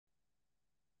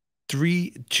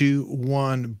Three, two,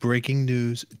 one. Breaking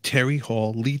news. Terry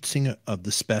Hall, lead singer of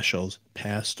The Specials,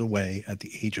 passed away at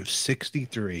the age of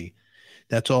 63.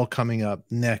 That's all coming up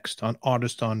next on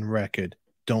Artist on Record.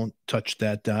 Don't touch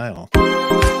that dial.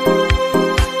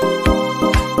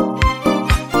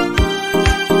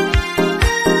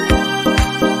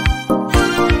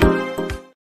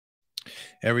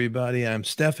 Everybody, I'm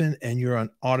Stefan, and you're on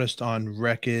Artist on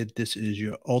Record. This is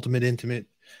your ultimate intimate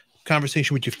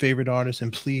conversation with your favorite artists,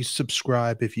 and please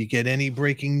subscribe. If you get any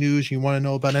breaking news, you want to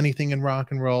know about anything in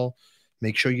rock and roll,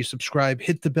 make sure you subscribe,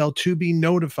 hit the bell to be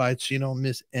notified so you don't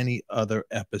miss any other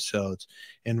episodes.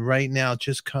 And right now,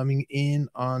 just coming in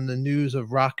on the news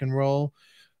of rock and roll,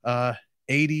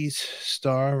 80s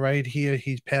star right here,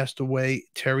 he's passed away,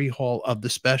 Terry Hall of The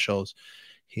Specials.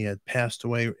 He had passed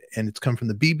away, and it's come from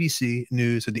the BBC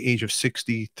News at the age of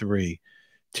 63.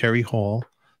 Terry Hall,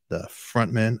 the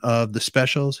frontman of The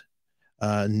Specials,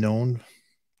 known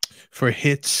for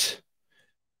hits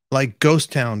like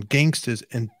Ghost Town, Gangsters,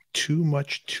 and Too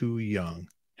Much Too Young,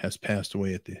 has passed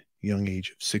away at the young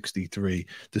age of 63.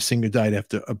 The singer died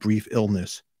after a brief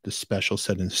illness. The Specials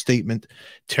said in a statement,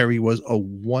 Terry was a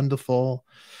wonderful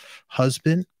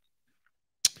husband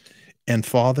and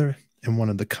father, and one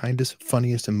of the kindest,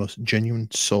 funniest, and most genuine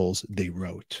souls, they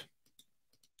wrote.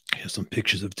 Here's some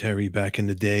pictures of Terry back in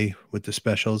the day with The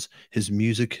Specials. His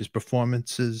music, his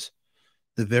performances,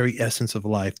 the very essence of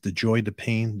life, the joy, the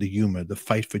pain, the humor, the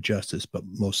fight for justice, but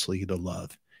mostly the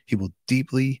love. He will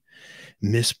deeply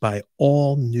missed by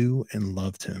all knew and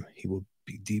loved him. He will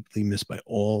be deeply missed by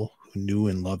all who knew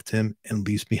and loved him, and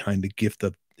leaves behind the gift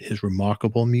of his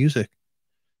remarkable music.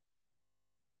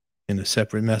 In a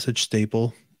separate message,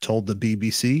 Staple told the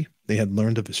BBC they had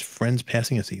learned of his friend's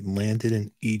passing as he landed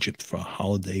in Egypt for a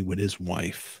holiday with his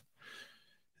wife.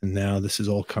 And now this is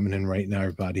all coming in right now,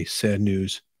 everybody. Sad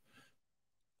news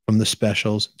from The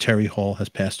Specials. Terry Hall has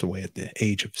passed away at the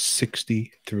age of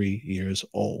 63 years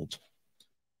old.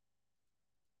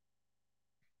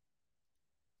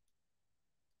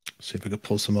 See if I could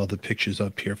pull some other pictures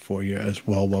up here for you as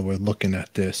well while we're looking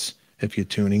at this, if you're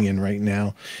tuning in right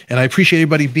now. And I appreciate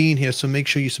everybody being here, so make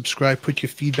sure you subscribe, put your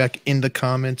feedback in the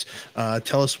comments.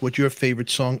 Tell us what your favorite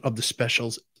song of The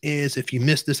Specials is. If you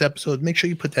missed this episode, make sure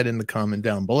you put that in the comment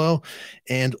down below.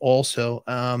 And also,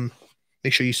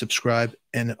 make sure you subscribe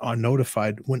and are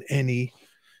notified when any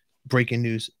breaking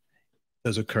news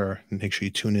does occur. And make sure you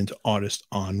tune into Artist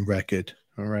on Record.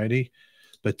 All righty?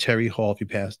 But Terry Hall, if you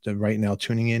passed right now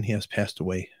tuning in, he has passed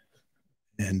away.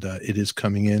 And it is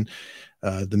coming in.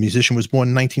 The musician was born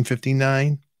in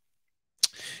 1959,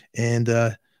 and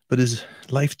but his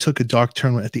life took a dark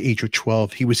turn at the age of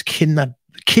 12. He was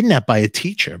kidnapped by a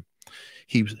teacher.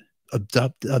 He was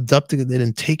abducted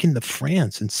and taken to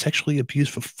France and sexually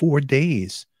abused for 4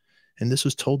 days. And this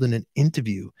was told in an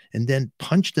interview, and then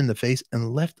punched in the face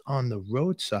and left on the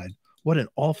roadside. What an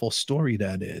awful story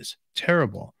that is.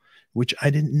 Terrible, which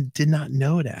I did not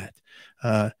know that.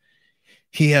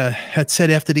 He had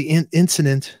said after the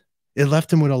incident, it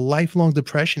left him with a lifelong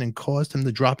depression and caused him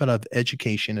to drop out of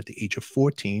education at the age of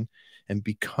 14 and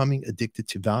becoming addicted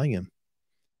to Valium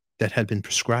that had been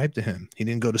prescribed to him. He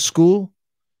didn't go to school.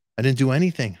 I didn't do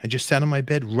anything. I just sat on my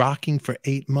bed rocking for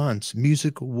 8 months.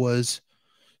 Music was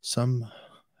some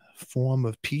form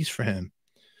of peace for him.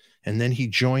 And then he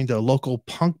joined a local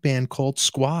punk band called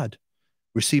Squad,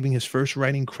 receiving his first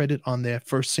writing credit on their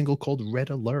first single called Red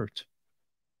Alert.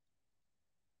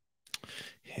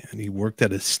 And he worked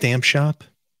at a stamp shop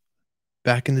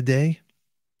back in the day.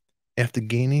 After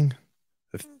gaining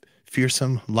a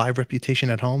fearsome live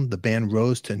reputation at home, the band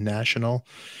rose to national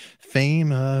fame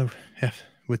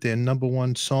with their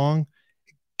 #1 song,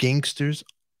 Gangsters.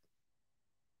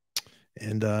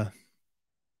 And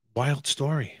wild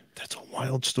story. That's a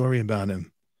wild story about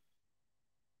him.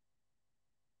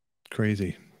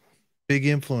 Crazy. Big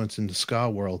influence in the ska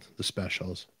world, The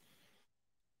Specials.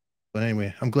 But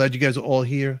anyway, I'm glad you guys are all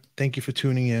here. Thank you for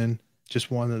tuning in. Just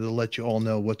wanted to let you all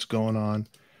know what's going on.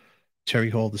 Terry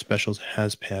Hall, The Specials,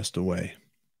 has passed away.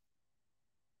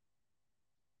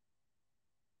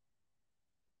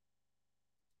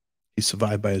 He's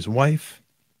survived by his wife.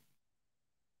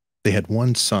 They had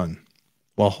 1 son,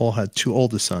 while Hall had 2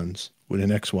 older sons with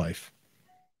an ex-wife.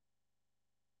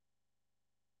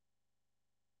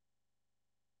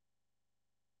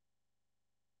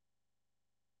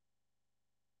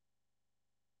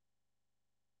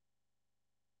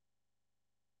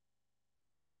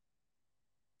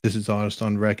 This is Artist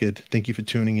on Record. Thank you for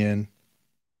tuning in.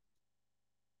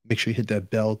 Make sure you hit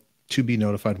that bell to be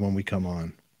notified when we come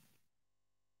on.